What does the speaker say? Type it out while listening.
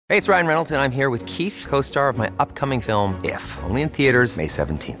Hey, it's Ryan Reynolds, and I'm here with Keith, co-star of my upcoming film, If, only in theaters May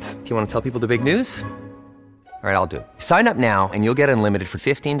 17th. Do you want to tell people the big news? All right, I'll do it. Sign up now and you'll get unlimited for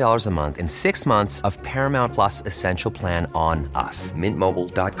 $15 a month and 6 months of Paramount Plus Essential Plan on us.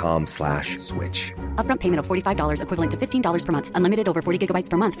 MintMobile.com/switch. Upfront payment of $45 equivalent to $15 per month. Unlimited over 40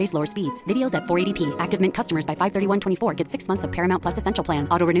 gigabytes per month. Face lower speeds. Videos at 480p. Active Mint customers by 531.24 get 6 months of Paramount Plus Essential Plan.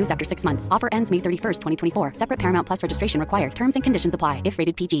 Auto renews after 6 months. Offer ends May 31st, 2024. Separate Paramount Plus registration required. Terms and conditions apply if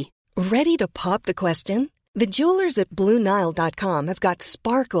rated PG. Ready to pop the question? The jewelers at BlueNile.com have got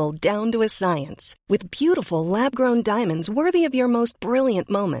sparkle down to a science with beautiful lab-grown diamonds worthy of your most brilliant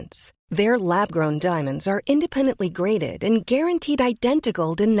moments. Their lab-grown diamonds are independently graded and guaranteed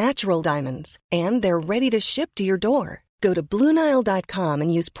identical to natural diamonds, and they're ready to ship to your door. Go to BlueNile.com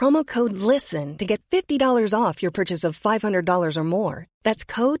and use promo code LISTEN to get $50 off your purchase of $500 or more. That's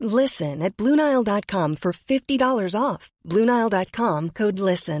code LISTEN at BlueNile.com for $50 off. BlueNile.com, code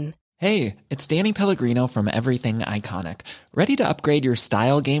LISTEN. Hey, it's Danny Pellegrino from Everything Iconic. Ready to upgrade your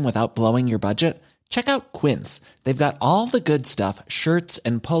style game without blowing your budget? Check out Quince. They've got all the good stuff, shirts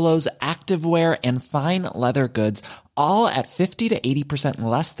and polos, activewear, and fine leather goods, all at 50 to 80%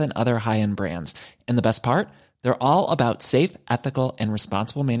 less than other high-end brands. And the best part? They're all about safe, ethical, and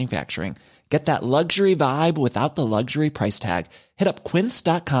responsible manufacturing. Get that luxury vibe without the luxury price tag. Hit up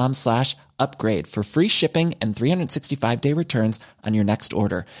quince.com/upgrade for free shipping and 365-day returns on your next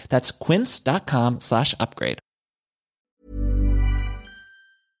order. That's quince.com/upgrade.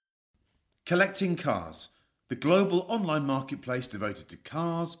 Collecting Cars, the global online marketplace devoted to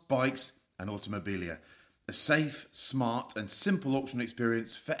cars, bikes, and automobilia. A safe, smart, and simple auction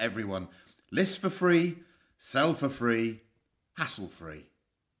experience for everyone. List for free, sell for free, hassle-free.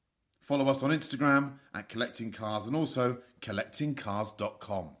 Follow us on Instagram at Collecting Cars and also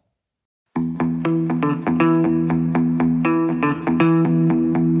collectingcars.com.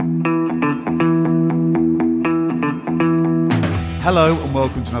 Hello and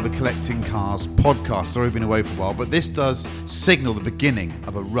welcome to another Collecting Cars podcast. Sorry we've been away for a while, but this does signal the beginning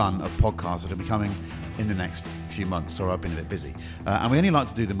of a run of podcasts that are becoming in the next few months. Sorry, I've been a bit busy. And we only like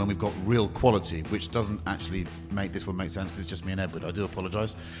to do them when we've got real quality, which doesn't actually make this one make sense because it's just me and Edward. I do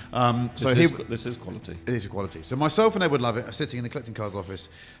apologise. This is quality. It is quality. So myself and Edward Lovett are sitting in the Collecting Cars office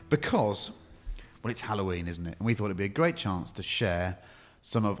because, well, it's Halloween, isn't it? And we thought it'd be a great chance to share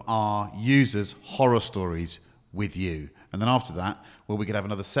some of our users' horror stories with you. And then after that, well, we could have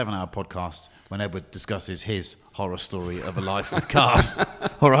another 7-hour podcast when Edward discusses his horror story of a life with cars.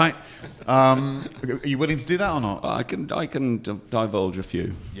 All right? Are you willing to do that or not? I can divulge a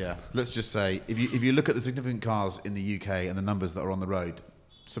few. Yeah. Let's just say, if you look at the significant cars in the UK and the numbers that are on the road,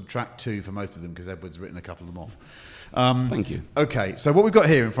 subtract 2 for most of them because Edward's written a couple of them off. Thank you. Okay, so what we've got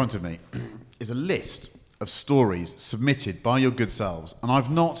here in front of me is a list of stories submitted by your good selves. And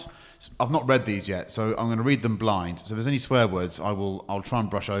I've not read these yet, so I'm going to read them blind. So if there's any swear words, I'll try and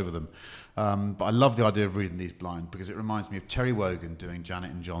brush over them. But I love the idea of reading these blind because it reminds me of Terry Wogan doing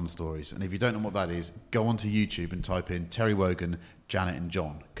Janet and John stories. And if you don't know what that is, go onto YouTube and type in Terry Wogan, Janet and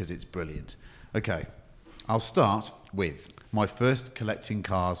John, because it's brilliant. Okay, I'll start with my first Collecting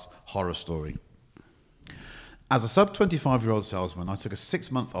Cars horror story. As a sub-25-year-old salesman, I took a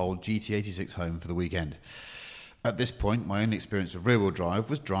 6-month-old GT86 home for the weekend. At this point, my only experience of rear-wheel drive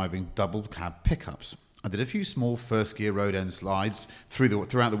was driving double-cab pickups. I did a few small first-gear road-end slides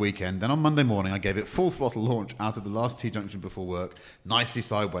throughout the weekend. Then on Monday morning, I gave it full throttle launch out of the last T-junction before work, nicely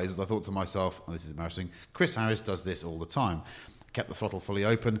sideways, as I thought to myself, oh, this is embarrassing, Chris Harris does this all the time. Kept the throttle fully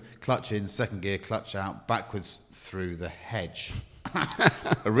open, clutch in, second gear, clutch out, backwards through the hedge.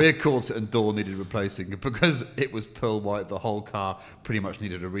 A rear quarter and door needed replacing. Because it was pearl white, the whole car pretty much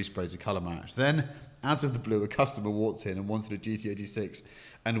needed a respray to colour match. Then, out of the blue, a customer walked in and wanted a GT86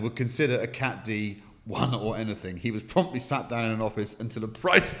 and would consider a Cat D one or anything. He was promptly sat down in an office until a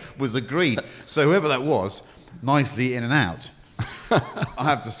price was agreed. So whoever that was, nicely in and out, I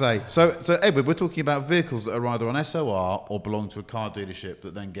have to say. So Edward, we're talking about vehicles that are either on SOR or belong to a car dealership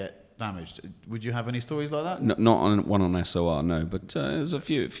that then get damaged. Would you have any stories like that? No, not on one on SOR, no, but there's a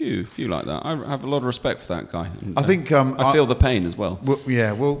few like that. I have a lot of respect for that guy. And, I think I feel the pain as well.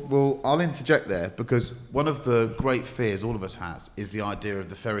 I'll interject there because one of the great fears all of us has is the idea of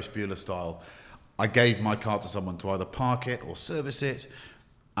the Ferris Bueller style. I gave my car to someone to either park it or service it,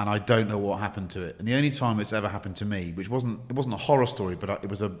 and I don't know what happened to it. And the only time it's ever happened to me, which wasn't a horror story, but it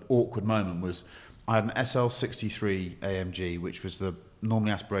was an awkward moment, was I had an SL63 AMG, which was the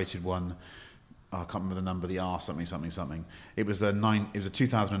normally aspirated one. I can't remember the number, the R something. It was a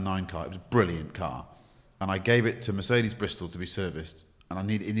 2009 car. It was a brilliant car, and I gave it to Mercedes Bristol to be serviced.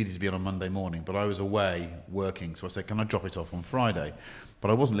 and it needed to be on a Monday morning, but I was away working, so I said, can I drop it off on Friday?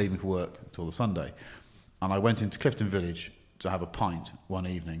 But I wasn't leaving for work until the Sunday. And I went into Clifton Village to have a pint one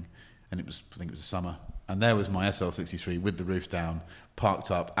evening, and I think it was the summer, and there was my SL63 with the roof down,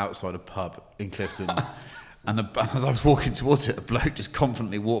 parked up outside a pub in Clifton. And as I was walking towards it, a bloke just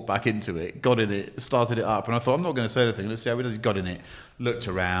confidently walked back into it, got in it, started it up, and I thought, I'm not going to say anything, let's see how he does. He got in it, looked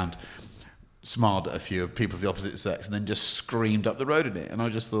around, smiled at a few of people of the opposite sex, and then just screamed up the road in it. And I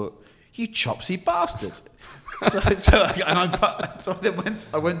just thought, you chopsy bastard. So I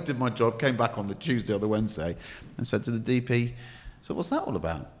went and did my job, came back on the Tuesday or the Wednesday, and said to the DP, so what's that all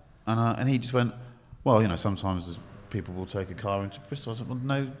about? And he just went, well, sometimes people will take a car into Bristol. I said, well,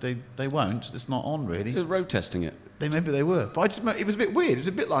 no, they won't. It's not on, really. They're road testing it. Maybe they were. But it was a bit weird. It was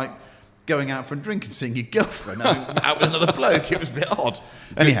a bit like going out for a drink and seeing your girlfriend out with another bloke. It was a bit odd.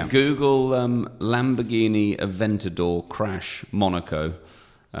 Anyhow. Google Lamborghini Aventador crash Monaco.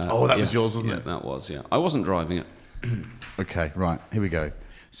 That was yours, wasn't it? That was, yeah. I wasn't driving it. Okay, right. Here we go.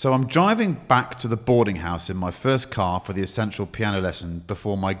 So I'm driving back to the boarding house in my first car for the essential piano lesson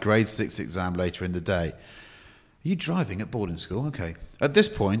before my grade 6 exam later in the day. Are you driving at boarding school? Okay. At this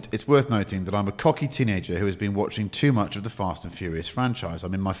point, it's worth noting that I'm a cocky teenager who has been watching too much of the Fast and Furious franchise.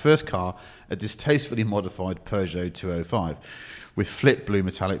 I'm in my first car, a distastefully modified Peugeot 205, with flit blue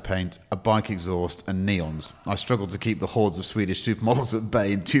metallic paint, a bike exhaust and neons. I struggled to keep the hordes of Swedish supermodels at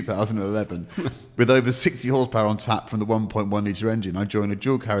bay in 2011. With over 60 horsepower on tap from the 1.1 litre engine, I join a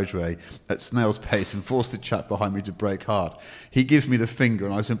dual carriageway at snail's pace and force the chap behind me to brake hard. He gives me the finger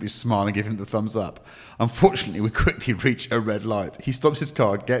and I simply smile and give him the thumbs up. Unfortunately, we quickly reach a red light. He stops his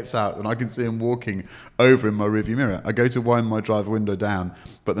car, gets out, and I can see him walking over in my rearview mirror. I go to wind my driver window down,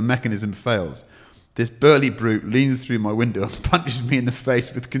 but the mechanism fails. This burly brute leans through my window and punches me in the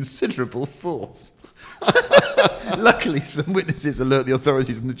face with considerable force. Luckily, some witnesses alert the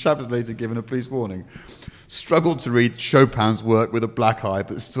authorities and the chap is later given a police warning. Struggled to read Chopin's work with a black eye,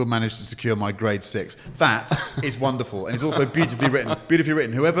 but still managed to secure my grade 6. That is wonderful, and it's also beautifully written. Beautifully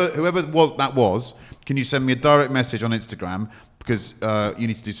written. Whoever that was, can you send me a direct message on Instagram? Because you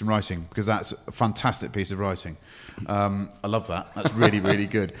need to do some writing, because that's a fantastic piece of writing. I love that. That's really, really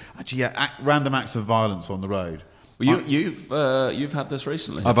good. Actually, yeah, random acts of violence on the road. Well, you've had this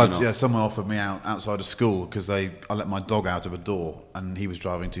recently. I've had, yeah. Someone offered me out outside of school because I let my dog out of a door and he was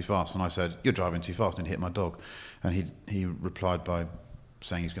driving too fast, and I said, "You're driving too fast," and hit my dog, and he replied by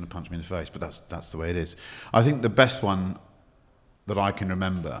saying he's going to punch me in the face. But that's the way it is. I think the best one that I can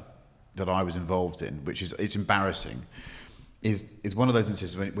remember that I was involved in, which is it's embarrassing, is one of those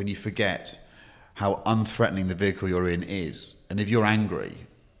instances when you forget how unthreatening the vehicle you're in is, and if you're angry,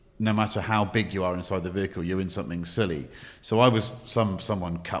 no matter how big you are inside the vehicle, you're in something silly. So I was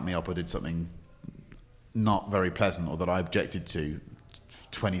someone cut me up or did something not very pleasant or that I objected to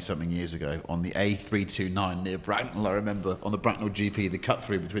 20-something years ago on the A329 near Bracknell. I remember on the Bracknell GP, the cut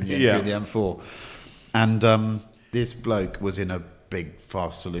through between the M3 and the M4, and this bloke was in a big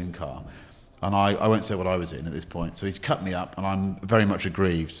fast saloon car, and I won't say what I was in at this point. So he's cut me up, and I'm very much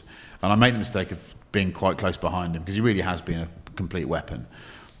aggrieved, and I made the mistake of being quite close behind him because he really has been a complete weapon.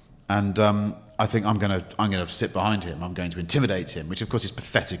 And I think I'm going to sit behind him. I'm going to intimidate him, which of course is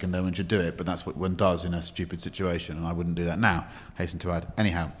pathetic and no one should do it, but that's what one does in a stupid situation, and I wouldn't do that now, hasten to add.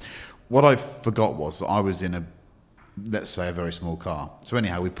 Anyhow, what I forgot was that I was in let's say a very small car. So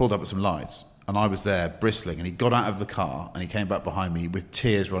anyhow, we pulled up at some lights, and I was there bristling, and he got out of the car, and he came back behind me with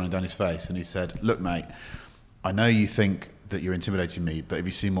tears running down his face, and he said, "Look, mate, I know you think that you're intimidating me, but have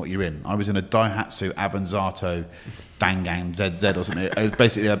you seen what you're in?" I was in a Daihatsu Avanzato Dangang ZZ or something. It was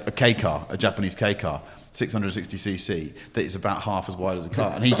basically a K car, a Japanese K car, 660cc, that is about half as wide as a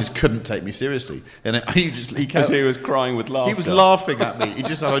car. And he just couldn't take me seriously. And he was crying with laughter. He was laughing at me. He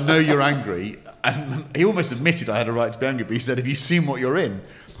just said, "I know you're angry." And he almost admitted I had a right to be angry, but he said, "Have you seen what you're in?"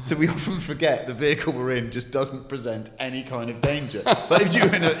 So we often forget the vehicle we're in just doesn't present any kind of danger. Like if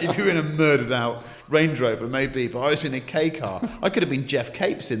you were in a murdered out Range Rover, maybe, but I was in a K car. I could have been Jeff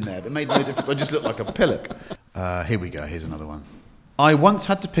Capes in there, but it made no difference. I just looked like a pillock. Here we go. Here's another one. I once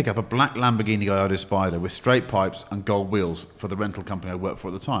had to pick up a black Lamborghini Gallardo Spider with straight pipes and gold wheels for the rental company I worked for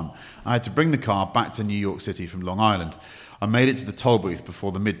at the time. I had to bring the car back to New York City from Long Island. I made it to the toll booth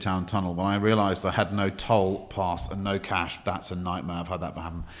before the Midtown Tunnel when I realised I had no toll pass and no cash. That's a nightmare. I've had that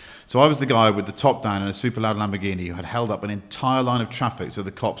happen. So I was the guy with the top down in a super loud Lamborghini who had held up an entire line of traffic so the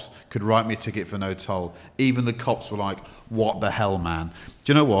cops could write me a ticket for no toll. Even the cops were like, "What the hell, man?"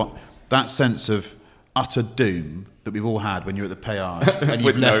 Do you know what? That sense of utter doom that we've all had when you're at the péage and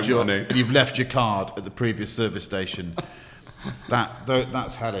you've left your card at the previous service station,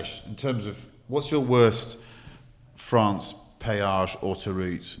 that's hellish. In terms of, what's your worst France péage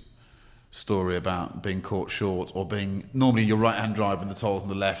autoroute story about being caught short, or being normally your right-hand drive and the toll's on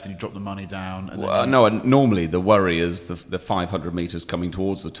the left and you drop the money down? And No, and normally the worry is the 500 metres coming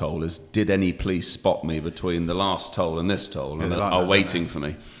towards the toll is, did any police spot me between the last toll and this toll, and are waiting for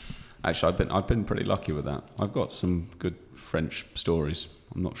me? Actually, I've been pretty lucky with that. I've got some good French stories.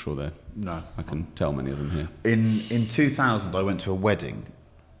 I'm not sure I can tell many of them here. In 2000, I went to a wedding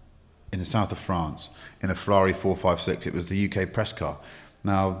in the south of France in a Ferrari 456. It was the UK press car.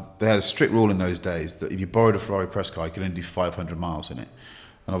 Now, they had a strict rule in those days that if you borrowed a Ferrari press car, you could only do 500 miles in it.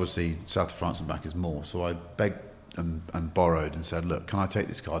 And obviously, south of France and back is more. So I begged and borrowed and said, look, can I take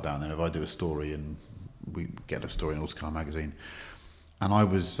this car down there if I do a story and we get a story in Autocar magazine? And I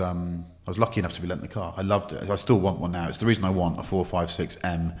was lucky enough to be lent the car. I loved it. I still want one now. It's the reason I want a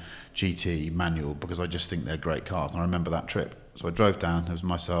 456M GT manual, because I just think they're great cars. And I remember that trip. So I drove down. There was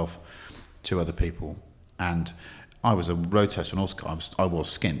myself, 2 other people, and I was a road tester on Autocar. I was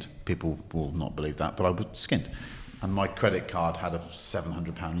skinned. People will not believe that, but I was skinned. And my credit card had a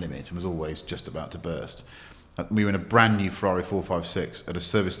 £700 limit and was always just about to burst. We were in a brand new Ferrari 456 at a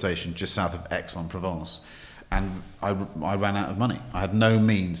service station just south of Aix-en-Provence. And I ran out of money. I had no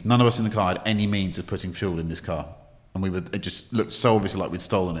means. None of us in the car had any means of putting fuel in this car. And it just looked so obviously like we'd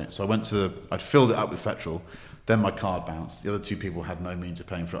stolen it. So I'd filled it up with petrol. Then my card bounced. The other 2 people had no means of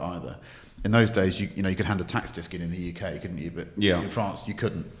paying for it either. In those days, you could hand a tax disc in the UK, couldn't you? But in France, you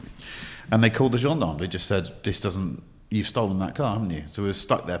couldn't. And they called the gendarme. They just said, you've stolen that car, haven't you? So we were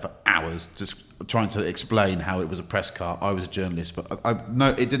stuck there for hours just trying to explain how it was a press car. I was a journalist, but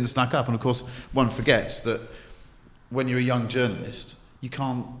it didn't stack up. And of course, one forgets that when you're a young journalist,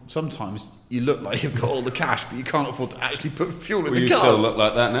 sometimes you look like you've got all the cash, but you can't afford to actually put fuel in the cars. You still look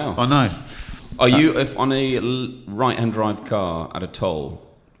like that now. I know. Are you, if on a right-hand drive car at a toll,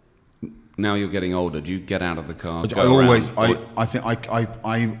 now you're getting older, do you get out of the car? I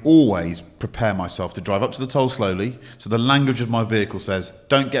always prepare myself to drive up to the toll slowly. So the language of my vehicle says,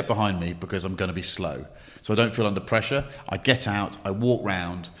 don't get behind me because I'm going to be slow. So I don't feel under pressure. I get out, I walk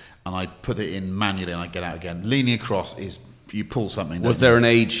round, and I put it in manually, and I get out again. Leaning across is you pull something. Was there an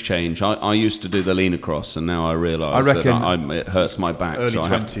age change? I used to do the lean across, and now I realise that it hurts my back. Early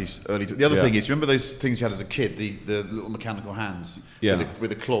 20s. The other thing is, remember those things you had as a kid, the little mechanical hands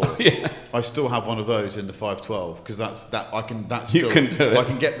with a claw? I still have one of those in the 512 because I can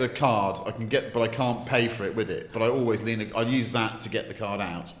get the card. But I can't pay for it with it. But I always I use that to get the card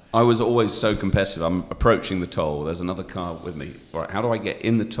out. I was always so competitive. I'm approaching the toll. There's another car with me. Right, how do I get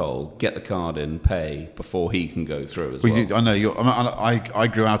in the toll, get the card in, pay before he can go through as well? I know. I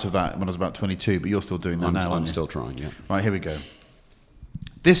grew out of that when I was about 22, but you're still doing that now. I'm still trying, yeah. Right, here we go.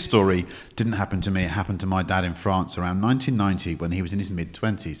 This story didn't happen to me. It happened to my dad in France around 1990 when he was in his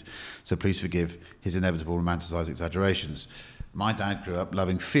mid-20s. So please forgive his inevitable romanticised exaggerations. My dad grew up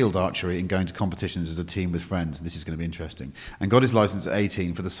loving field archery and going to competitions as a team with friends, and this is going to be interesting, and got his licence at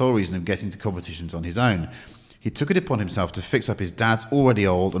 18 for the sole reason of getting to competitions on his own. He took it upon himself to fix up his dad's already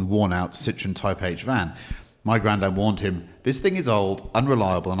old and worn-out Citroën Type H van. My granddad warned him, this thing is old,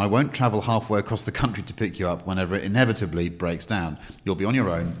 unreliable, and I won't travel halfway across the country to pick you up whenever it inevitably breaks down. You'll be on your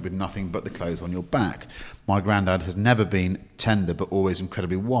own with nothing but the clothes on your back. My granddad has never been tender but always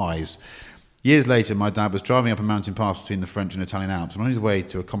incredibly wise. Years later, my dad was driving up a mountain pass between the French and Italian Alps and on his way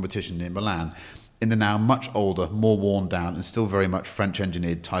to a competition near Milan in the now much older, more worn down and still very much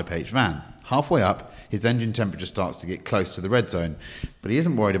French-engineered Type H van. Halfway up, his engine temperature starts to get close to the red zone, but he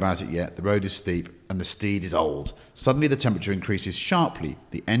isn't worried about it yet. The road is steep and the steed is old. Suddenly the temperature increases sharply.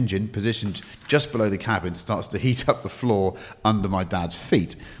 The engine, positioned just below the cabin, starts to heat up the floor under my dad's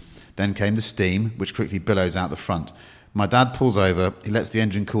feet. Then came the steam, which quickly billows out the front. My dad pulls over, he lets the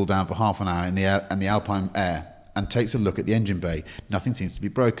engine cool down for half an hour in the alpine air and takes a look at the engine bay. Nothing seems to be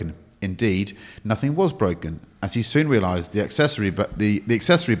broken. Indeed, nothing was broken, as he soon realised the accessory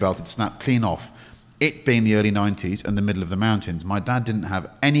belt had snapped clean off. It being the early 90s and the middle of the mountains, my dad didn't have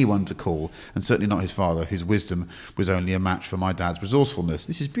anyone to call, and certainly not his father, whose wisdom was only a match for my dad's resourcefulness.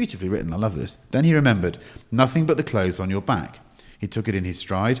 This is beautifully written, I love this. Then he remembered, nothing but the clothes on your back. He took it in his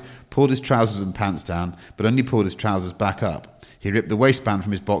stride, pulled his trousers and pants down, but only pulled his trousers back up. He ripped the waistband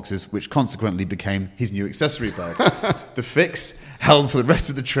from his boxers, which consequently became his new accessory belt. The fix held for the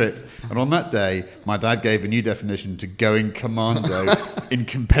rest of the trip, and on that day, my dad gave a new definition to going commando in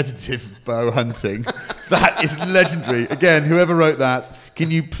competitive bow hunting. That is legendary. Again, whoever wrote that,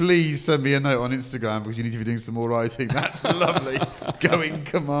 can you please send me a note on Instagram because you need to be doing some more writing. That's lovely. Going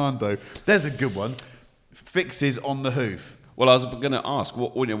commando. There's a good one. Fixes on the hoof. Well, I was going to ask,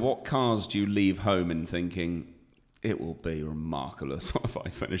 what cars do you leave home in thinking, it will be remarkable if I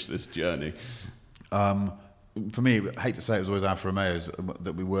finish this journey? for me, I hate to say it was always Alfa Romeos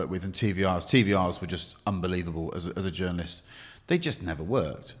that we worked with, and TVRs. TVRs were just unbelievable as a journalist. They just never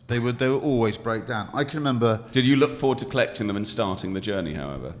worked. They were always break down. I can remember. Did you look forward to collecting them and starting the journey,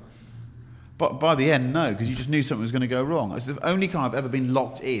 however? But by the end, no, because you just knew something was going to go wrong. It's the only car I've ever been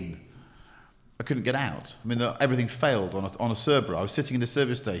locked in. I couldn't get out. I mean, everything failed on a Cerbera. I was sitting in a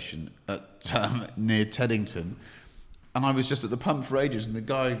service station near Teddington, and I was just at the pump for ages, and the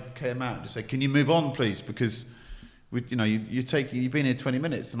guy came out and just said, "Can you move on, please? Because you've been here 20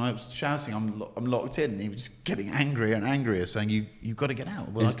 minutes." And I was shouting, "I'm locked in." And he was just getting angrier and angrier, saying, "You've got to get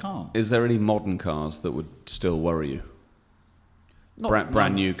out." Well, I can't. Is there any modern cars that would still worry you?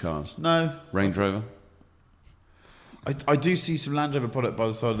 Brand new cars? No. Range Rover? I do see some Land Rover product by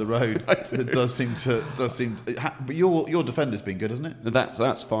the side of the road that does seem to. But your Defender's been good, hasn't it?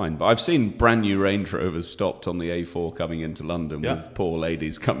 That's fine. But I've seen brand new Range Rovers stopped on the A4 coming into London with poor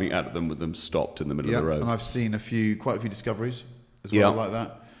ladies coming out of them with them stopped in the middle of the road. And I've seen quite a few Discoveries as well like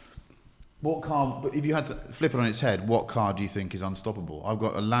that. What car? But if you had to flip it on its head, what car do you think is unstoppable? I've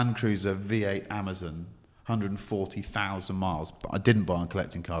got a Land Cruiser V8 Amazon, 140,000 miles. But I didn't buy on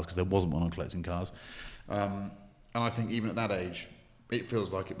collecting cars because there wasn't one on collecting cars. And I think even at that age, it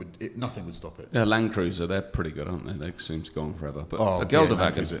feels like nothing would stop it. Yeah, Land Cruiser, they're pretty good, aren't they? They seem to go on forever. But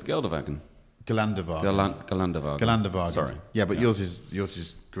Gelderwagen. Gelanderwagen. Sorry. Yeah, but yours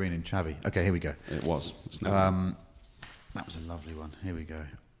is green and chavvy. Okay, here we go. It was. That was a lovely one. Here we go.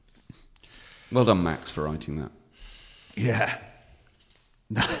 Well done, Max, for writing that. Yeah.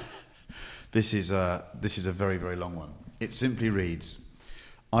 This is a very, very long one. It simply reads,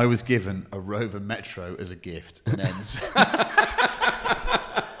 "I was given a Rover Metro as a gift," and ends.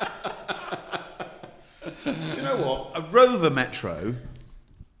 Do you know what? A Rover Metro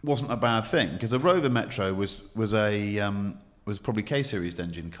wasn't a bad thing, because a Rover Metro was probably K-Series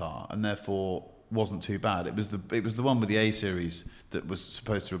engine car, and therefore wasn't too bad. It was the one with the A-Series that was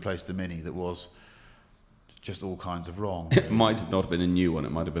supposed to replace the Mini that was just all kinds of wrong. It might have not been a new one.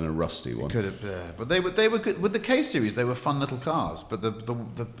 It might have been a rusty one. Could have, yeah. But they were good. With the K-Series, they were fun little cars. But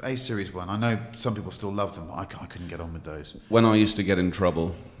the A-Series one, I know some people still love them, but I couldn't get on with those. When I used to get in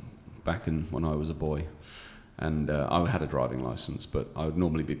trouble, when I was a boy, and I had a driving licence, but I would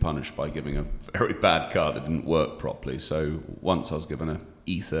normally be punished by giving a very bad car that didn't work properly. So once I was given a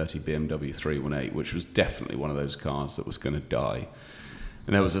E30 BMW 318, which was definitely one of those cars that was going to die.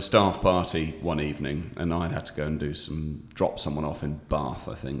 And there was a staff party one evening, and I had to go and drop someone off in Bath,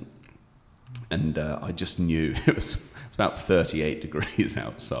 I think. And I just knew it's about 38 degrees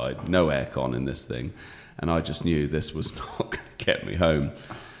outside, no aircon in this thing, and I just knew this was not going to get me home.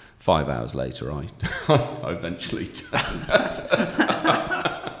 5 hours later, I eventually turned out.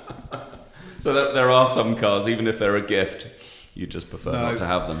 So there are some cars, even if they're a gift, you just prefer not to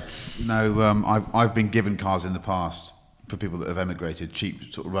have them. No, I've been given cars in the past for people that have emigrated,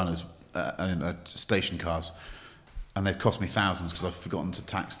 cheap sort of runners, station cars, and they've cost me thousands because I've forgotten to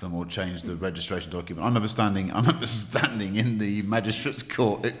tax them or change the registration document. I remember standing in the magistrate's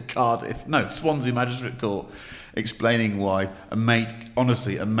court at Swansea Magistrate Court, explaining why a mate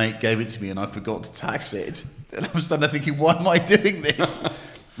gave it to me and I forgot to tax it. And I'm standing there thinking, why am I doing this?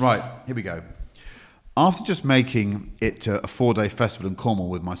 Right, here we go. After just making it to a 4-day festival in Cornwall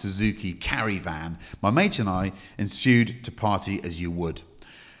with my Suzuki Carry van, my mate and I ensued to party as you would.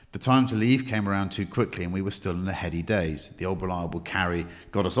 The time to leave came around too quickly and we were still in the heady days. The old reliable Carry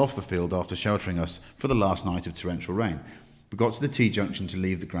got us off the field after sheltering us for the last night of torrential rain. We got to the T-junction to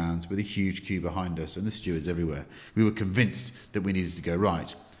leave the grounds with a huge queue behind us and the stewards everywhere. We were convinced that we needed to go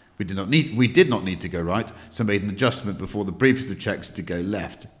right. We did not need to go right, so made an adjustment before the briefest of checks to go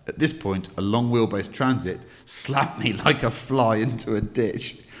left. At this point, a long wheelbase Transit slapped me like a fly into a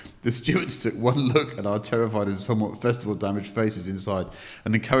ditch. The stewards took one look at our terrified and somewhat festival-damaged faces inside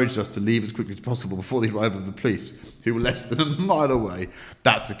and encouraged us to leave as quickly as possible before the arrival of the police, who were less than a mile away.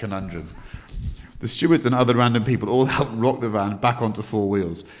 That's a conundrum. The stewards and other random people all helped rock the van back onto four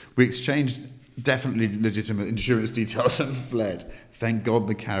wheels. We exchanged definitely legitimate insurance details and fled. Thank God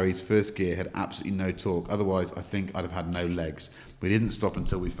the Carry's first gear had absolutely no torque. Otherwise, I think I'd have had no legs. We didn't stop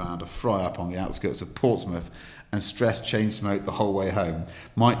until we found a fry-up on the outskirts of Portsmouth and stressed chain smoke the whole way home.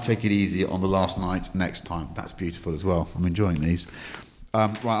 Might take it easy on the last night next time. That's beautiful as well. I'm enjoying these.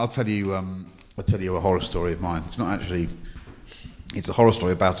 Right, I'll tell you a horror story of mine. It's a horror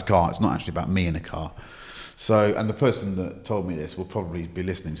story about a car. It's not actually about me in a car. So, and the person that told me this will probably be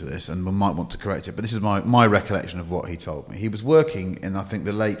listening to this and might want to correct it, but this is my recollection of what he told me. He was working in, I think,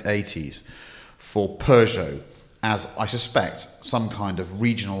 the late 80s for Peugeot as, I suspect, some kind of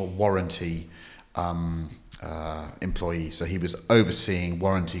regional warranty employee. So he was overseeing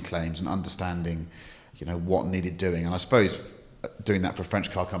warranty claims and understanding, what needed doing. And I suppose doing that for a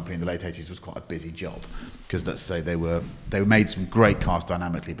French car company in the late 80s was quite a busy job, because let's say they made some great cars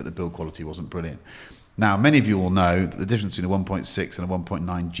dynamically, but the build quality wasn't brilliant. Now, many of you will know that the difference between a 1.6 and a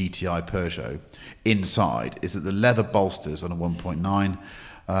 1.9 GTI Peugeot inside is that the leather bolsters on a 1.9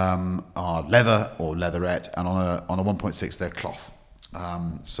 are leather or leatherette, and on a 1.6 they're cloth.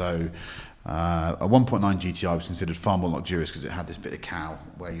 So a 1.9 GTI was considered far more luxurious because it had this bit of cow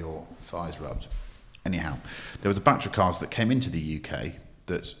where your thighs rubbed. Anyhow, there was a batch of cars that came into the UK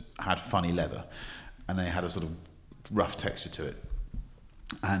that had funny leather, and they had a sort of rough texture to it.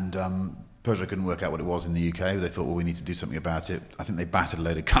 And Peugeot couldn't work out what it was in the UK. They thought, well, we need to do something about it. I think they battered a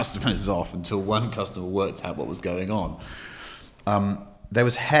load of customers off until one customer worked out what was going on. There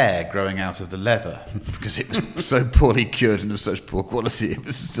was hair growing out of the leather because it was so poorly cured and of such poor quality. It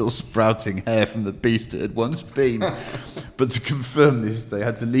was still sprouting hair from the beast it had once been. But to confirm this, they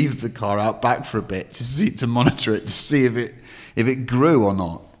had to leave the car out back for a bit to monitor it, to see if it grew or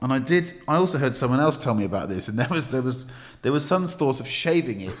not. And I also heard someone else tell me about this, and there was some thought of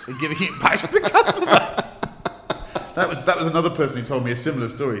shaving it and giving it back to the customer. That was another person who told me a similar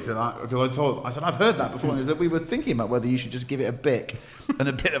story. He said, I said, I've heard that before. And they said, we were thinking about whether you should just give it a bick and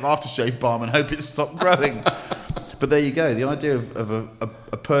a bit of aftershave balm and hope it stopped growing. But there you go. The idea of a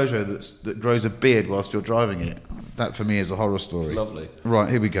Peugeot that grows a beard whilst you're driving it, that for me is a horror story. Lovely.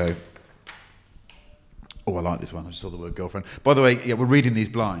 Right, here we go. Oh, I like this one. I just saw the word girlfriend. By the way, yeah, we're reading these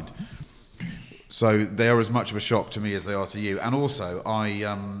blind. So they are as much of a shock to me as they are to you. And also,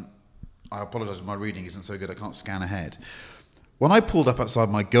 I apologise if my reading isn't so good, I can't scan ahead. When I pulled up outside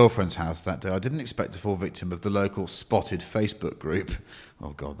my girlfriend's house that day, I didn't expect to fall victim of the local spotted Facebook group.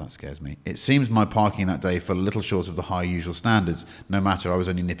 Oh God, that scares me. It seems my parking that day fell a little short of the high usual standards. No matter, I was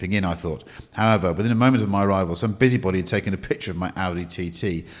only nipping in, I thought. However, within a moment of my arrival, some busybody had taken a picture of my Audi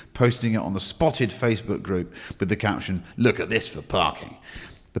TT, posting it on the spotted Facebook group with the caption, "Look at this for parking."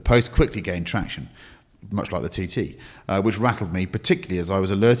 The post quickly gained traction, much like the TT, which rattled me, particularly as I was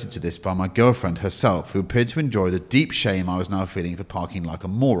alerted to this by my girlfriend herself, who appeared to enjoy the deep shame I was now feeling for parking like a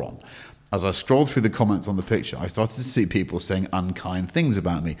moron. As I scrolled through the comments on the picture, I started to see people saying unkind things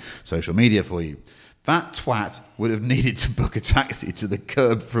about me. Social media for you. That twat would have needed to book a taxi to the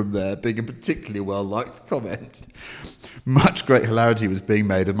curb from there, being a particularly well-liked comment. Much great hilarity was being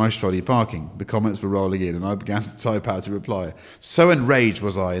made of my shoddy parking. The comments were rolling in, and I began to type out a reply. So enraged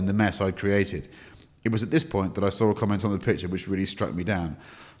was I in the mess I'd created. It was at this point that I saw a comment on the picture which really struck me down.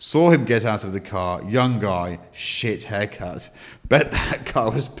 Saw him get out of the car, young guy, shit haircut. Bet that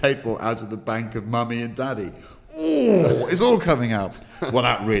car was paid for out of the bank of mummy and daddy. Oh, it's all coming out. Well,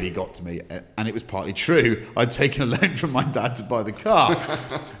 that really got to me, and it was partly true. I'd taken a loan from my dad to buy the car.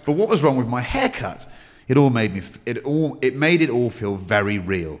 But what was wrong with my haircut? It made it all feel very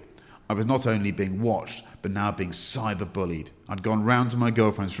real. I was not only being watched, but now being cyber-bullied. I'd gone round to my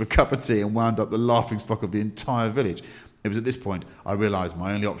girlfriend's for a cup of tea and wound up the laughingstock of the entire village. It was at this point I realised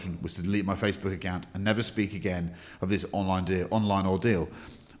my only option was to delete my Facebook account and never speak again of this online ordeal.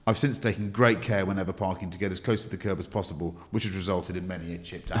 I've since taken great care whenever parking to get as close to the curb as possible, which has resulted in many a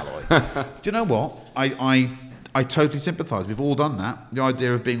chipped alloy. Do you know what? I totally sympathise. We've all done that. The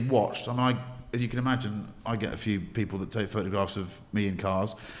idea of being watched. I mean, as you can imagine, I get a few people that take photographs of me in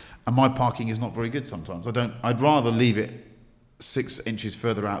cars, and my parking is not very good sometimes. I'd rather leave it 6 inches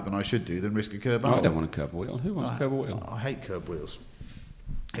further out than I should do than risk a curb alloy. I don't want a curb wheel. Who wants a curb wheel? I hate curb wheels.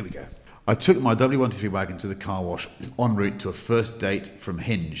 Here we go. I took my W123 wagon to the car wash en route to a first date from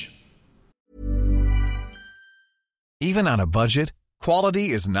Hinge. Even on a budget,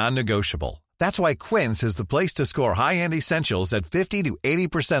 quality is non-negotiable. That's why Quince is the place to score high-end essentials at 50 to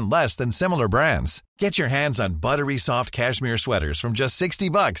 80% less than similar brands. Get your hands on buttery soft cashmere sweaters from just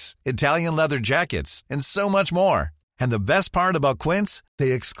 $60, Italian leather jackets, and so much more. And the best part about Quince,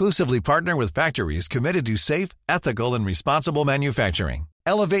 they exclusively partner with factories committed to safe, ethical, and responsible manufacturing.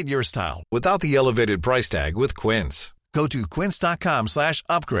 Elevate your style without the elevated price tag with Quince. Go to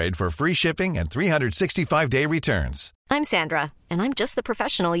quince.com/upgrade for free shipping and 365-day returns. I'm Sandra, and I'm just the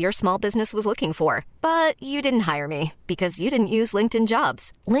professional your small business was looking for. But you didn't hire me because you didn't use LinkedIn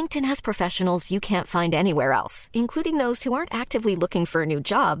Jobs. LinkedIn has professionals you can't find anywhere else, including those who aren't actively looking for a new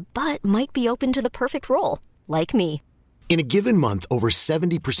job, but might be open to the perfect role, like me. In a given month, over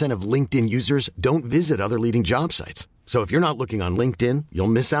 70% of LinkedIn users don't visit other leading job sites. So if you're not looking on LinkedIn, you'll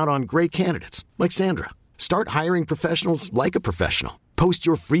miss out on great candidates like Sandra. Start hiring professionals like a professional. Post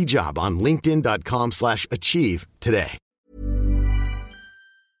your free job on linkedin.com/achieve today.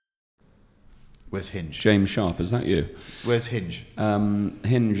 Where's Hinge? James Sharp, is that you? Where's Hinge?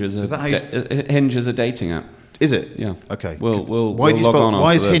 Hinge is Hinge is a dating app. Is it? Yeah. Okay. We'll why log on.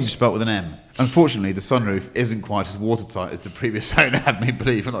 Why is Hinge spelled with an M? Unfortunately, the sunroof isn't quite as watertight as the previous owner had me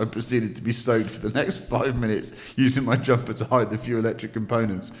believe, and I proceeded to be soaked for the next 5 minutes using my jumper to hide the few electric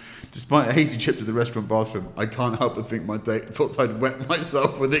components. Despite a hasty trip to the restaurant bathroom, I can't help but think my date thought I'd wet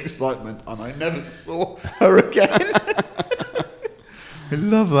myself with excitement, and I never saw her again. I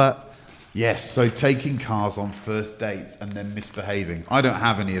love that. Yes, so taking cars on first dates and then misbehaving. I don't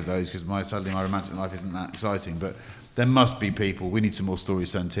have any of those because sadly my romantic life isn't that exciting, but there must be people. We need some more stories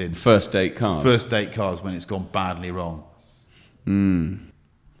sent in. First date cars? First date cars when it's gone badly wrong.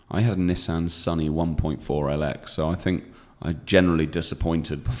 I had a Nissan Sunny 1.4 LX, so I think I generally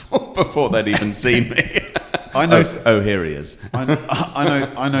disappointed before they'd even seen me. I know. Here he is. I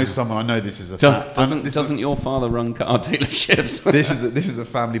know someone. I know this is a. Doesn't your father run car dealerships? This is a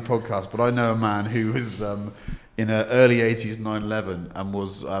family podcast, but I know a man who was in an early '80s 911 and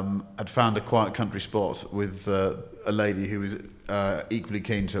was had found a quiet country spot with a lady who was equally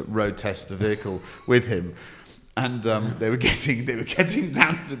keen to road test the vehicle with him, and they were getting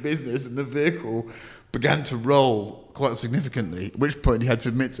down to business, and the vehicle began to roll quite significantly, at which point he had to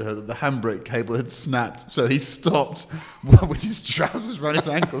admit to her that the handbrake cable had snapped, so he stopped with his trousers around his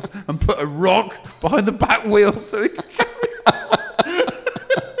ankles and put a rock behind the back wheel so he could carry on.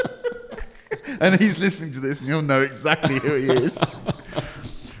 And he's listening to this and he'll know exactly who he is.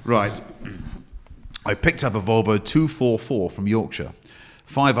 Right. I picked up a Volvo 244 from Yorkshire.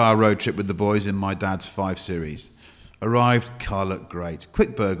 5-hour road trip with the boys in my dad's 5 Series. Arrived, car looked great.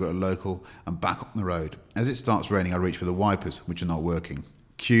 Quick burger at a local and back on the road. As it starts raining, I reach for the wipers, which are not working.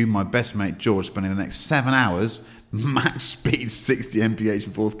 Cue my best mate George spending the next 7 hours, max speed 60 mph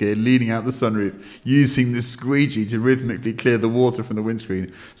in 4th gear, leaning out the sunroof, using the squeegee to rhythmically clear the water from the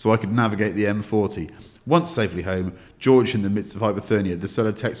windscreen so I could navigate the M40. Once safely home, George in the midst of hypothermia, the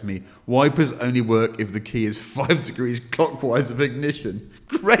seller texts me, wipers only work if the key is 5 degrees clockwise of ignition.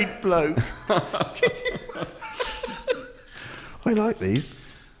 Great bloke. I like these.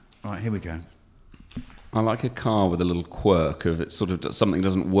 All right, here we go. I like a car with a little quirk of it sort of something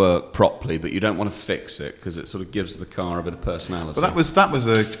doesn't work properly, but you don't want to fix it because it sort of gives the car a bit of personality. But that was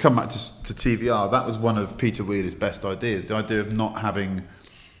to come back to TVR. That was one of Peter Wheeler's best ideas. The idea of not having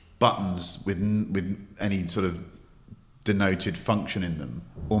buttons with any sort of denoted function in them,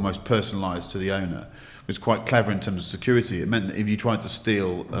 almost personalised to the owner, was quite clever in terms of security. It meant that if you tried to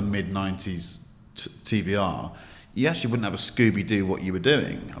steal a mid-90s TVR, you actually wouldn't have a Scooby-Doo what you were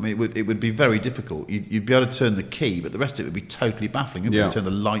doing. I mean, it would be very difficult. You'd be able to turn the key, but the rest of it would be totally baffling. You wouldn't be able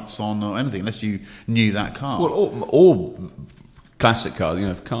to turn the lights on or anything unless you knew that car. Well, all classic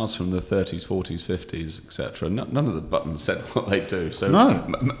cars, cars from the 30s, 40s, 50s, etc. None of the buttons said what they do. So no.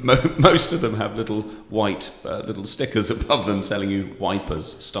 Most of them have little white little stickers above them telling you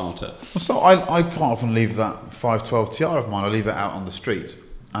wipers, starter. Well, so I quite often leave that 512 TR of mine, I leave it out on the street.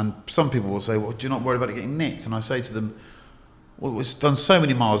 And some people will say, well, do you not worry about it getting nicked? And I say to them, well, it's done so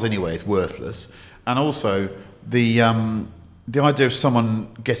many miles anyway, it's worthless. And also, the idea of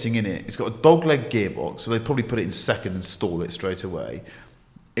someone getting in it, it's got a dogleg gearbox, so they probably put it in second and stall it straight away.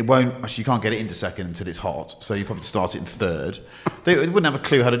 It won't, actually you can't get it into second until it's hot, so you probably start it in third. They wouldn't have a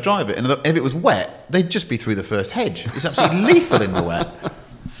clue how to drive it. And if it was wet, they'd just be through the first hedge. It's absolutely lethal in the wet.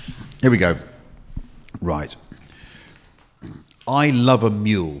 Here we go. Right. I love a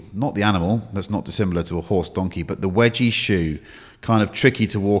mule, not the animal, that's not dissimilar to a horse donkey, but the wedgie shoe, kind of tricky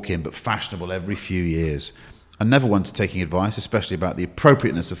to walk in, but fashionable every few years. I'm never one to taking advice, especially about the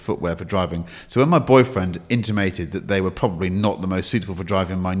appropriateness of footwear for driving. So when my boyfriend intimated that they were probably not the most suitable for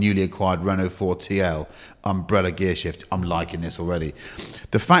driving my newly acquired Renault 4 TL umbrella gear shift, I'm liking this already.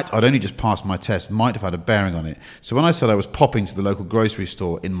 The fact I'd only just passed my test might have had a bearing on it. So when I said I was popping to the local grocery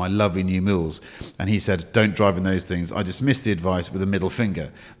store in my lovely new mules, and he said, don't drive in those things, I dismissed the advice with a middle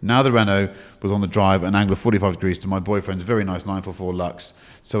finger. Now the Renault was on the drive at an angle of 45 degrees to my boyfriend's very nice 944 Lux.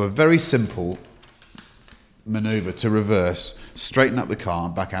 So a very simple manoeuvre to reverse, straighten up the car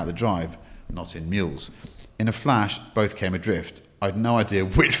and back out the drive, not in mules. In a flash, both came adrift. I had no idea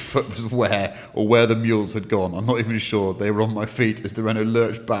which foot was where or where the mules had gone. I'm not even sure they were on my feet as the Renault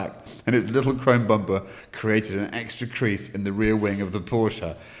lurched back and its little chrome bumper created an extra crease in the rear wing of the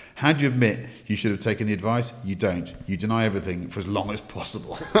Porsche. How do you admit you should have taken the advice? You don't. You deny everything for as long as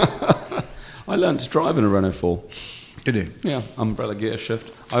possible. I learned to drive in a Renault 4. Did you? Yeah, umbrella gear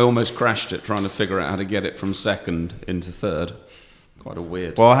shift. I almost crashed it trying to figure out how to get it from second into third. Quite a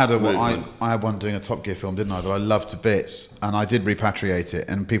weird. Well, I had one doing a Top Gear film, didn't I? That I loved to bits, and I did repatriate it,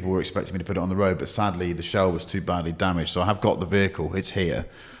 and people were expecting me to put it on the road, but sadly the shell was too badly damaged. So I have got the vehicle; it's here,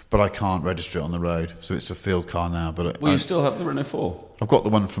 but I can't register it on the road. So it's a field car now. But you still have the Renault 4? I've got the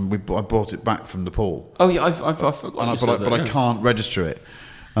one from. I bought it back from Nepal. Oh yeah, I forgot. But I can't register it.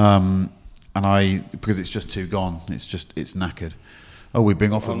 and because it's just too gone. It's knackered. Oh, we're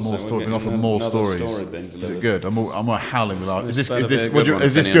being offered more stories. Being offered more stories. Is it good? I'm howling with our. Is this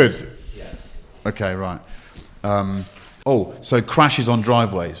good? Yeah. Okay, right. So crashes on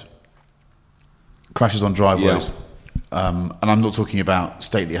driveways. Yeah. And I'm not talking about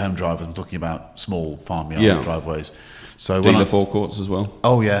stately home drivers. I'm talking about small farmyard driveways. So dealer forecourts as well.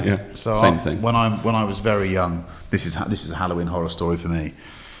 Oh yeah. So same thing. When I was very young, this is a Halloween horror story for me.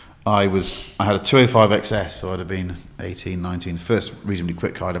 I had a 205 XS, so I'd have been 18, 19. First reasonably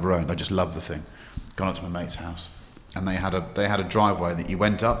quick car I'd ever owned. I just loved the thing. Gone up to my mate's house, and they had a driveway that you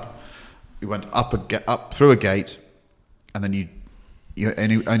went up through a gate, and then you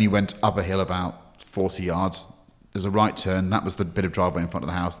only went up a hill about 40 yards. There was a right turn. That was the bit of driveway in front of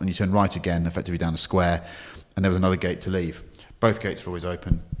the house. Then you turn right again, effectively down a square, and there was another gate to leave. Both gates were always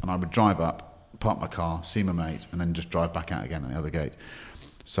open, and I would drive up, park my car, see my mate, and then just drive back out again at the other gate.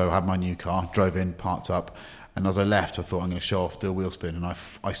 So I had my new car, drove in, parked up, and as I left, I thought I'm going to show off, do a wheel spin, and I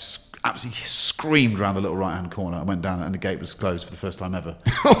absolutely screamed around the little right-hand corner. I went down and the gate was closed for the first time ever.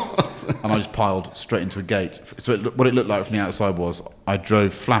 And I just piled straight into a gate. So what it looked like from the outside was I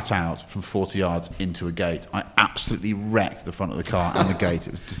drove flat out from 40 yards into a gate. I absolutely wrecked the front of the car and the gate.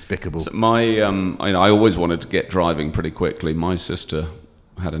 It was despicable. So I always wanted to get driving pretty quickly. My sister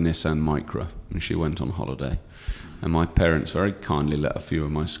had a Nissan Micra, and she went on holiday. And my parents very kindly let a few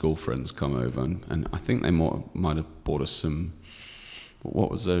of my school friends come over, and I think they might have bought us some. What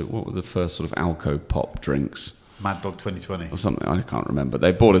were the first sort of Alco pop drinks? Mad Dog 2020 or something. I can't remember.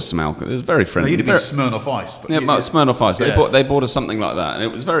 They bought us some alcohol. It was very friendly. You'd have been Smirnoff Ice. But Smirnoff Ice. Yeah. They bought us something like that, and it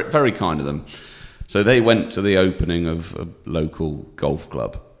was very, very kind of them. So they went to the opening of a local golf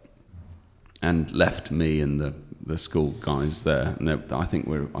club, and left me and the school guys there. And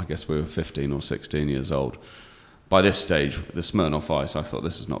I guess we were 15 or 16 years old. By this stage, the Smirnoff Ice, I thought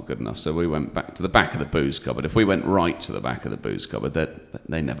this is not good enough. So we went back to the back of the booze cupboard. If we went right to the back of the booze cupboard,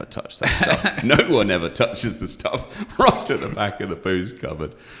 they never touched that stuff. No one ever touches the stuff right at the back of the booze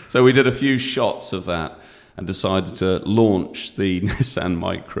cupboard. So we did a few shots of that and decided to launch the Nissan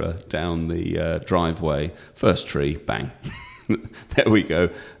Micra down the driveway. First tree, bang. There we go.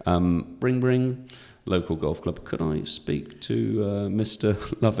 Bring, local golf club. Could I speak to Mr.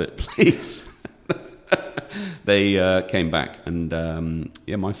 Lovett, please? They came back, and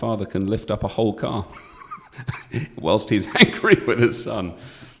my father can lift up a whole car whilst he's angry with his son.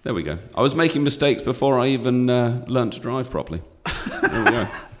 There we go. I was making mistakes before I even learnt to drive properly. There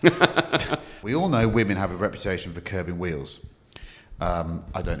we go. We all know women have a reputation for curbing wheels.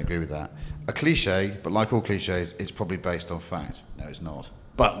 I don't agree with that. A cliche, but like all cliches, it's probably based on fact. No, it's not.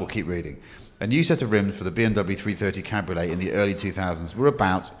 But we'll keep reading. A new set of rims for the BMW 330 Cabriolet in the early 2000s were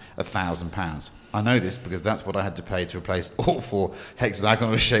about £1,000. I know this because that's what I had to pay to replace all 4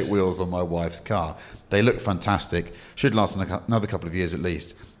 hexagonal-shaped wheels on my wife's car. They look fantastic. Should last another couple of years at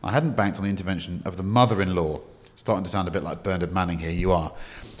least. I hadn't banked on the intervention of the mother-in-law. Starting to sound a bit like Bernard Manning here, you are.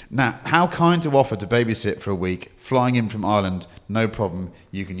 Now, how kind to offer to babysit for a week, flying in from Ireland, no problem,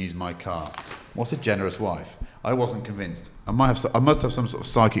 you can use my car. What a generous wife. I wasn't convinced. I must have some sort of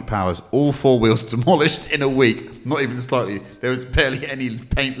psychic powers. All 4 wheels demolished in a week. Not even slightly. There was barely any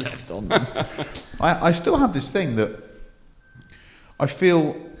paint left on them. I still have this thing that I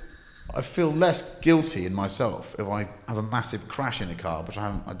feel less guilty in myself if I have a massive crash in a car, which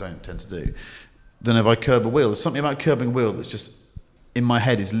I don't tend to do, than if I curb a wheel. There's something about curbing a wheel that's just in my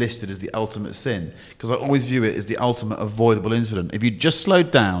head is listed as the ultimate sin, because I always view it as the ultimate avoidable incident. If you just slowed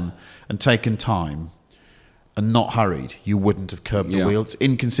down and taken time and not hurried, you wouldn't have curbed the wheel. It's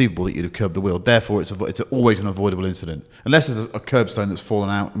inconceivable that you'd have curbed the wheel. Therefore, it's always an avoidable incident. Unless there's a curbstone that's fallen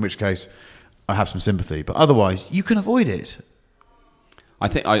out, in which case I have some sympathy. But otherwise, you can avoid it. I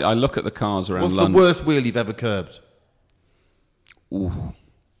think I look at the cars around London. What's the worst wheel you've ever curbed? Ooh.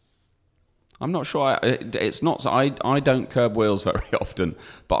 I'm not sure. It's not. I don't curb wheels very often,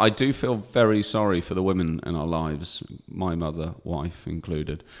 but I do feel very sorry for the women in our lives, my mother, wife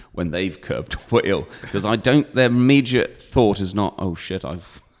included, when they've curbed a wheel, because their immediate thought is not, oh shit,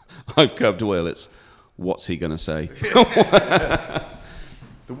 I've curbed a wheel. It's, what's he going to say?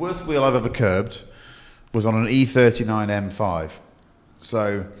 The worst wheel I've ever curbed was on an E39 M5.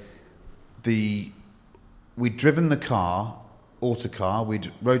 So we'd driven the car. Autocar.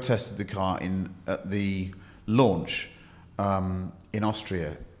 We'd road tested the car at the launch in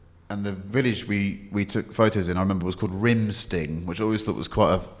Austria, and the village we took photos in, I remember, was called Rimsting, which I always thought was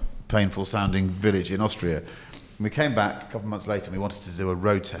quite a painful sounding village in Austria. And we came back a couple of months later and we wanted to do a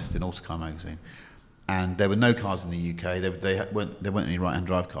road test in Autocar magazine, and there were no cars in the UK. There weren't any right hand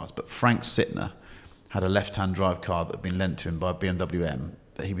drive cars, but Frank Sittner had a left hand drive car that had been lent to him by BMW M.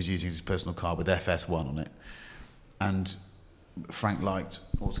 that he was using his personal car with FS1 on it. And Frank liked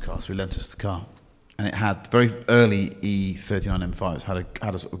autocars, so he lent us the car. And it had very early E39 M5s, had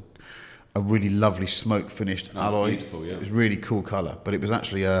a sort of a really lovely smoke-finished alloy. Beautiful, yeah. It was really cool colour, but it was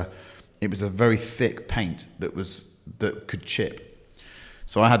actually a very thick paint that could chip.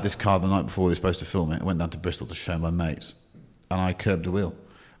 So I had this car the night before we were supposed to film it. I went down to Bristol to show my mates, and I curbed the wheel.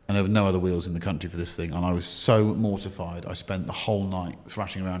 And there were no other wheels in the country for this thing, and I was so mortified. I spent the whole night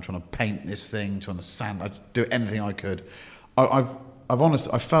thrashing around trying to paint this thing, trying to sand. I'd do anything I could. I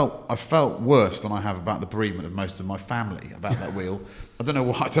felt worse than I have about the bereavement of most of my family about that wheel. I don't know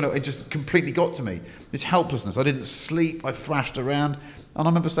why. I don't know. It just completely got to me. This helplessness. I didn't sleep. I thrashed around, and I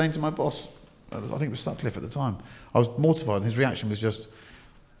remember saying to my boss, I think it was Sutcliffe at the time, I was mortified, and his reaction was just,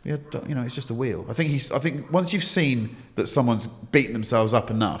 "Yeah, you know, it's just a wheel." I think once you've seen that someone's beaten themselves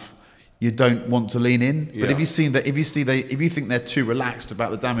up enough, you don't want to lean in. Yeah. But if you think they're too relaxed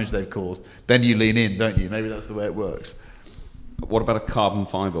about the damage they've caused, then you lean in, don't you? Maybe that's the way it works. What about a carbon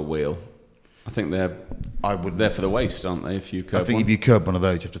fibre wheel? I think they're for the waste, aren't they? If you curb if you curb one of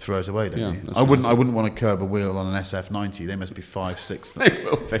those, you have to throw it away, don't you? I wouldn't want to curb a wheel on an SF90. They must be 5, 6. They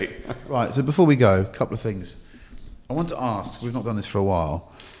will be. Right. So before we go, a couple of things. I want to ask. We've not done this for a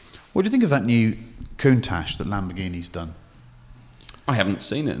while. What do you think of that new Countach that Lamborghini's done? I haven't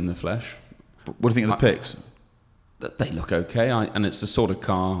seen it in the flesh. What do you think of the pics? They look okay, and it's the sort of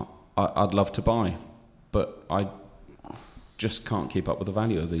car I'd love to buy, but I just can't keep up with the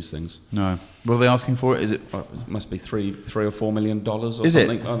value of these things. No. What are they asking for it? Is it? It must be $3 or $4 million or is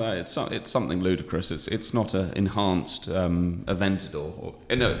something like that. It's something ludicrous. It's not an enhanced Aventador.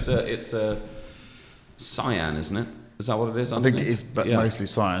 It's a Cyan, isn't it? Is that what it is? I think it is, but mostly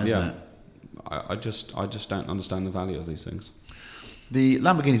Cyan, isn't it? I just don't understand the value of these things. The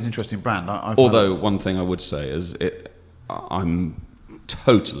Lamborghini is an interesting brand. Although one thing I would say is I'm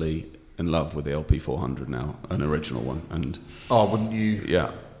totally in love with the LP400 now, an original one. And wouldn't you?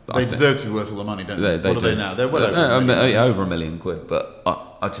 Yeah. They deserve to be worth all the money, don't they? What are they now? They're well over $1 million, but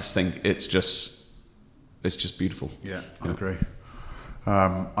I just think it's just beautiful. Yeah, I agree.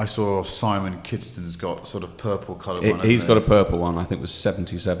 I saw Simon Kidston's got sort of purple coloured one. He's got a purple one. I think it was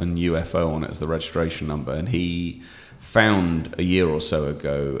 77 UFO on it as the registration number, and he found a year or so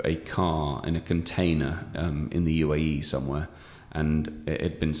ago a car in a container in the UAE somewhere, and it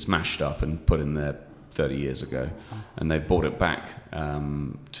had been smashed up and put in there 30 years ago, and they brought it back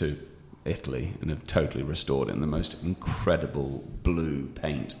to Italy and have totally restored it in the most incredible blue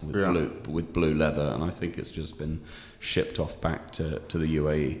paint with blue leather, and I think it's just been shipped off back to the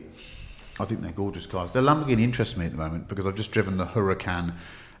UAE. I think they're gorgeous cars. Their Lamborghini interests me at the moment because I've just driven the Huracan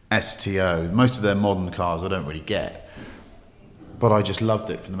STO. Most of their modern cars I don't really get, but I just loved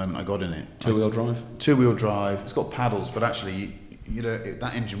it from the moment I got in it. Two-wheel drive? Two-wheel drive. It's got paddles, but actually,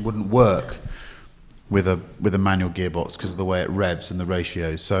 that engine wouldn't work with a manual gearbox because of the way it revs and the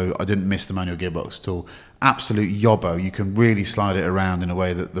ratios. So I didn't miss the manual gearbox at all. Absolute yobbo. You can really slide it around in a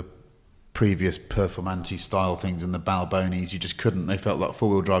way that the previous Performanti style things and the Balbonis, you just couldn't. They felt like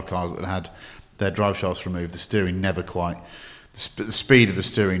four-wheel drive cars that had their drive shafts removed. The steering never quite... The speed of the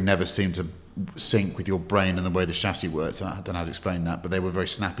steering never seemed to sync with your brain and the way the chassis worked. I don't know how to explain that, but they were very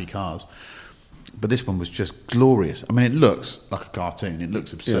snappy cars. But this one was just glorious. I mean, it looks like a cartoon. It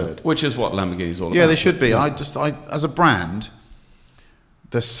looks absurd. Yeah, which is what Lamborghini's all about. Yeah, they should be. Yeah. I as a brand,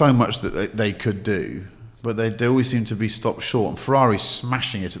 there's so much that they could do, but they always seem to be stopped short. And Ferrari's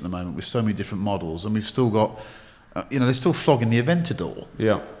smashing it at the moment with so many different models, and we've still got, they're still flogging the Aventador.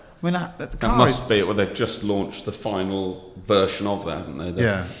 Yeah. I mean, that must be. Well, they've just launched the final version of that, haven't they?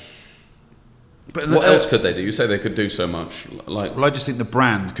 Yeah. But what else could they do? You say they could do so much. Well, I just think the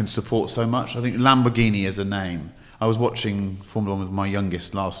brand can support so much. I think Lamborghini as a name. I was watching Formula 1 with my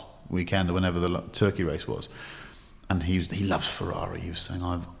youngest last weekend, or whenever the Turkey race was, and he loves Ferrari. He was saying,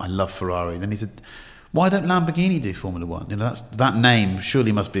 "I love Ferrari." Then he said, "Why don't Lamborghini do Formula 1? That name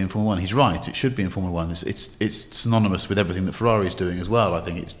surely must be in Formula 1." He's right. It should be in Formula 1. It's synonymous with everything that Ferrari is doing as well. I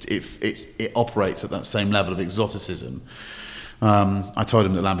think it operates at that same level of exoticism. I told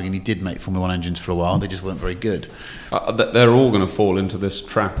him that Lamborghini did make Formula 1 engines for a while. They just weren't very good. They're all going to fall into this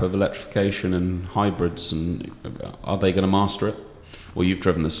trap of electrification and hybrids. And are they going to master it? Well, you've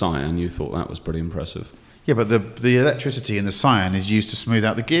driven the Cyan. You thought that was pretty impressive. Yeah, but the electricity in the Cyan is used to smooth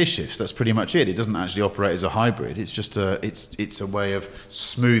out the gear shifts. That's pretty much it. It doesn't actually operate as a hybrid. It's just it's a way of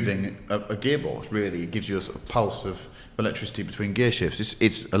smoothing a gearbox. Really, it gives you a sort of pulse of electricity between gear shifts.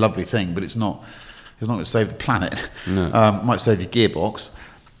 It's a lovely thing, but it's not going to save the planet. No. Might save your gearbox.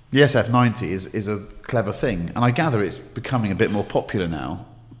 The SF90 is a clever thing, and I gather it's becoming a bit more popular now.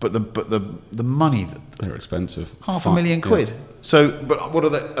 But the money they're expensive. £500,000 Yeah. So, but what are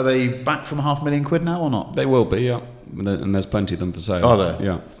they? Are they back from £500,000 now or not? They will be, yeah. And there's plenty of them for sale. Are there?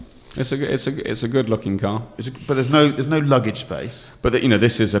 Yeah. It's a good looking car. But there's no luggage space. But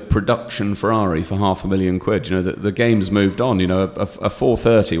this is a production Ferrari for £500,000. The game's moved on. A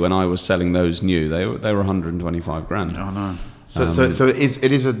 430 when I was selling those new, they were 125 grand. Oh no. So it's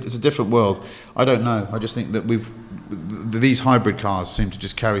a different world. I don't know. I just think that these hybrid cars seem to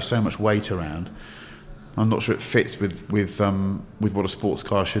just carry so much weight around. I'm not sure it fits with what a sports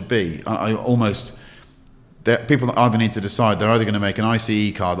car should be. People either need to decide they're either going to make an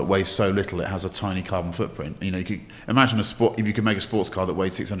ICE car that weighs so little it has a tiny carbon footprint. You could imagine if you could make a sports car that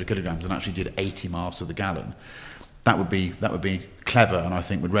weighed 600 kilograms and actually did 80 miles to the gallon. That would be clever, and I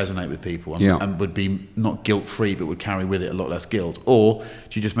think would resonate with people, and would be not guilt free, but would carry with it a lot less guilt. Or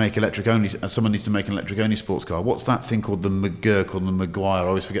do you just make electric only? Someone needs to make an electric only sports car. What's that thing called? The McGurk or the Maguire? I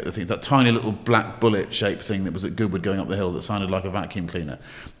always forget the thing. That tiny little black bullet shaped thing that was at Goodwood going up the hill that sounded like a vacuum cleaner.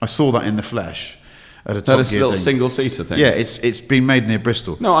 I saw that in the flesh. At a Top Gear little thing. Single-seater thing. Yeah, it's been made near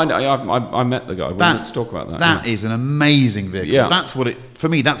Bristol. No, I met the guy. Let's talk about that. That is an amazing vehicle. Yeah. That's what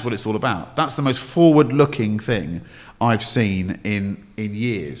it's all about. That's the most forward-looking thing I've seen in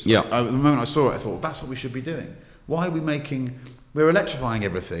years. Yeah. The moment I saw it, I thought, that's what we should be doing. Why are we're electrifying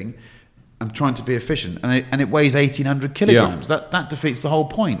everything and trying to be efficient, and it weighs 1,800 kilograms. Yeah. That defeats the whole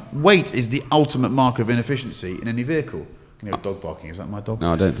point. Weight is the ultimate marker of inefficiency in any vehicle. Can you hear a dog barking? Is that my dog?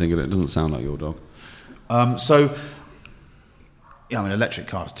 No, I don't think it doesn't sound like your dog. Electric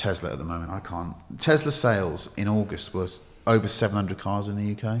cars, Tesla at the moment, Tesla sales in August was over 700 cars in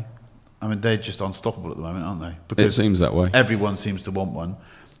the UK. They're just unstoppable at the moment, aren't they? Because it seems that way. Everyone seems to want one.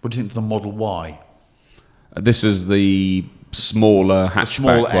 What do you think of the Model Y? This is the smaller hatchback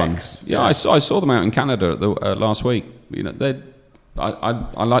small one. X. Yeah, I saw them out in Canada last week.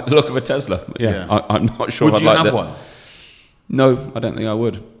 I like the look of a Tesla. Yeah. I'm not sure. Would you have one? No, I don't think I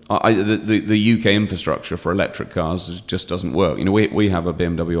would. The UK infrastructure for electric cars just doesn't work. We have a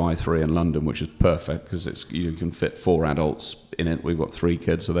BMW i3 in London, which is perfect because you can fit 4 adults in it. We've got 3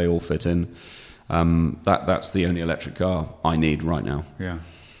 kids, so they all fit in. That's the only electric car I need right now. Yeah.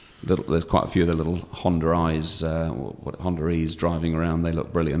 There's quite a few of the little Honda Honda E's driving around. They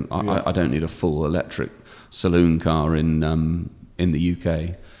look brilliant. I don't need a full electric saloon car in the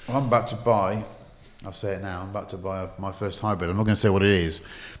UK. Well, I'm about to buy. I'll say it now. I'm about to buy my first hybrid. I'm not going to say what it is,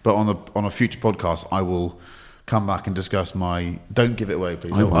 but on a future podcast, I will come back and discuss my. Don't give it away,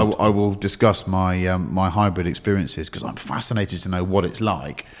 please. I will discuss my my hybrid experiences because I'm fascinated to know what it's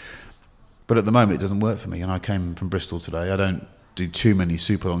like. But at the moment, it doesn't work for me. And I came from Bristol today. I don't do too many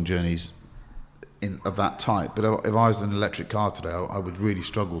super long journeys of that type. But if I was in an electric car today, I would really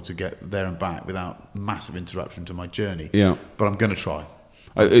struggle to get there and back without massive interruption to my journey. Yeah. But I'm going to try.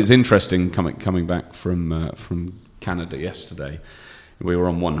 It was interesting coming back from Canada yesterday. We were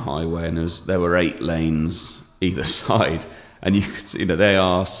on one highway and there were 8 lanes either side, and you could see they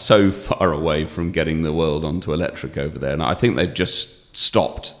are so far away from getting the world onto electric over there. And I think they've just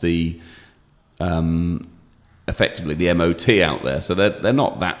stopped the effectively the MOT out there, so they're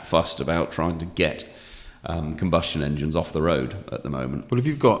not that fussed about trying to get combustion engines off the road at the moment. Well, if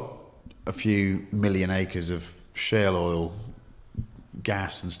you've got a few million acres of shale oil,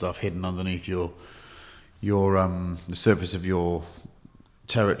 gas and stuff hidden underneath your the surface of your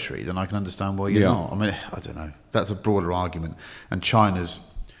territory, then I can understand why you're not. I don't know. That's a broader argument. And China's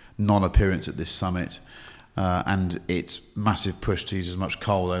non-appearance at this summit and its massive push to use as much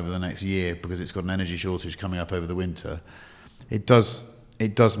coal over the next year because it's got an energy shortage coming up over the winter, it does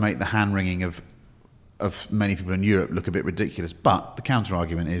make the hand-wringing of many people in Europe look a bit ridiculous. But the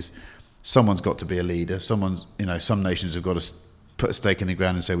counter-argument is someone's got to be a leader. Some nations have got to put a stake in the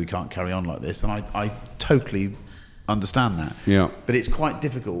ground and say we can't carry on like this, and I totally understand that. Yeah. But it's quite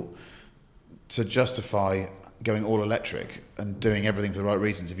difficult to justify going all electric and doing everything for the right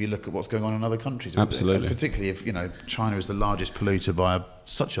reasons if you look at what's going on in other countries. Absolutely. Particularly if China is the largest polluter by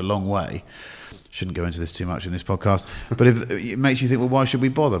such a long way. Shouldn't go into this too much in this podcast, but if it makes you think, well, why should we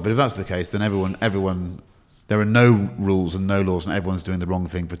bother? But if that's the case, then everyone there are no rules and no laws, and everyone's doing the wrong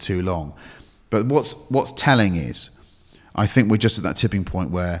thing for too long. But what's telling is, I think we're just at that tipping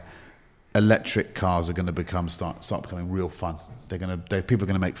point where electric cars are going to start becoming real fun. People are going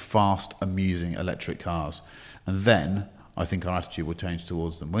to make fast, amusing electric cars, and then I think our attitude will change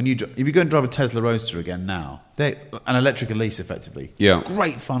towards them. If you go and drive a Tesla Roadster again now, they're an electric Elise effectively. Yeah,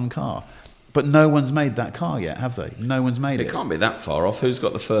 great fun car, but no one's made that car yet, have they? No one's made it. It can't be that far off. Who's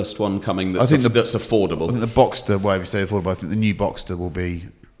got the first one coming? That's affordable. I think the Boxster, whatever you say affordable, I think the new Boxster will be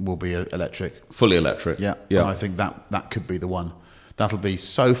electric, fully electric. Yeah. And I think that could be the one. That'll be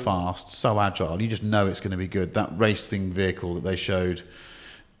so fast, so agile. You just know it's going to be good. That racing vehicle that they showed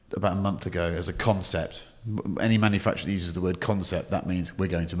about a month ago as a concept. Any manufacturer that uses the word concept, that means we're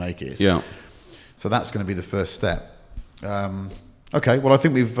going to make it. Yeah. So that's going to be the first step. Okay, well, I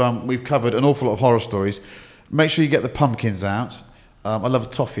think we've covered an awful lot of horror stories. Make sure you get the pumpkins out. I love a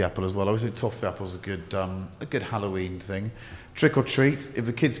toffee apple as well. I always think toffee apple's a good Halloween thing. Trick or treat. If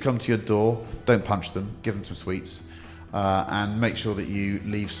the kids come to your door, don't punch them. Give them some sweets. And make sure that you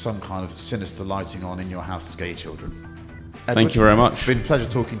leave some kind of sinister lighting on in your house to scare your children. Edward, thank you very much. It's been a pleasure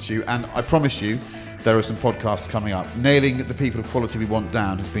talking to you. And I promise you, there are some podcasts coming up. Nailing the people of quality we want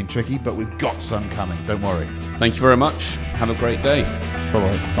down has been tricky, but we've got some coming. Don't worry. Thank you very much. Have a great day.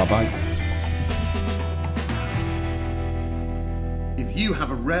 Bye-bye. Bye-bye. If you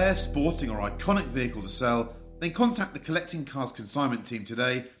have a rare, sporting or iconic vehicle to sell, then contact the Collecting Cars consignment team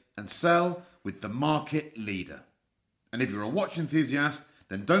today and sell with the market leader. And if you're a watch enthusiast,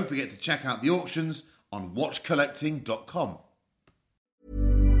 then don't forget to check out the auctions on watchcollecting.com.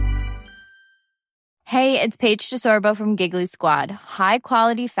 Hey, it's Paige DeSorbo from Giggly Squad. High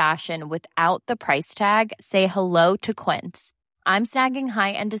quality fashion without the price tag. Say hello to Quince. I'm snagging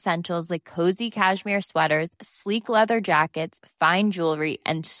high-end essentials like cozy cashmere sweaters, sleek leather jackets, fine jewelry,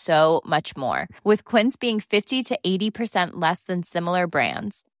 and so much more. With Quince being 50 to 80% less than similar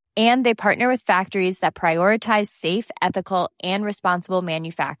brands. And they partner with factories that prioritize safe, ethical, and responsible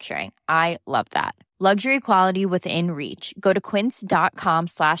manufacturing. I love that. Luxury quality within reach. Go to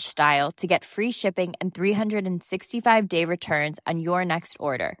quince.com/style to get free shipping and 365-day returns on your next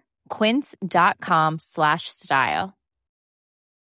order. Quince.com/style.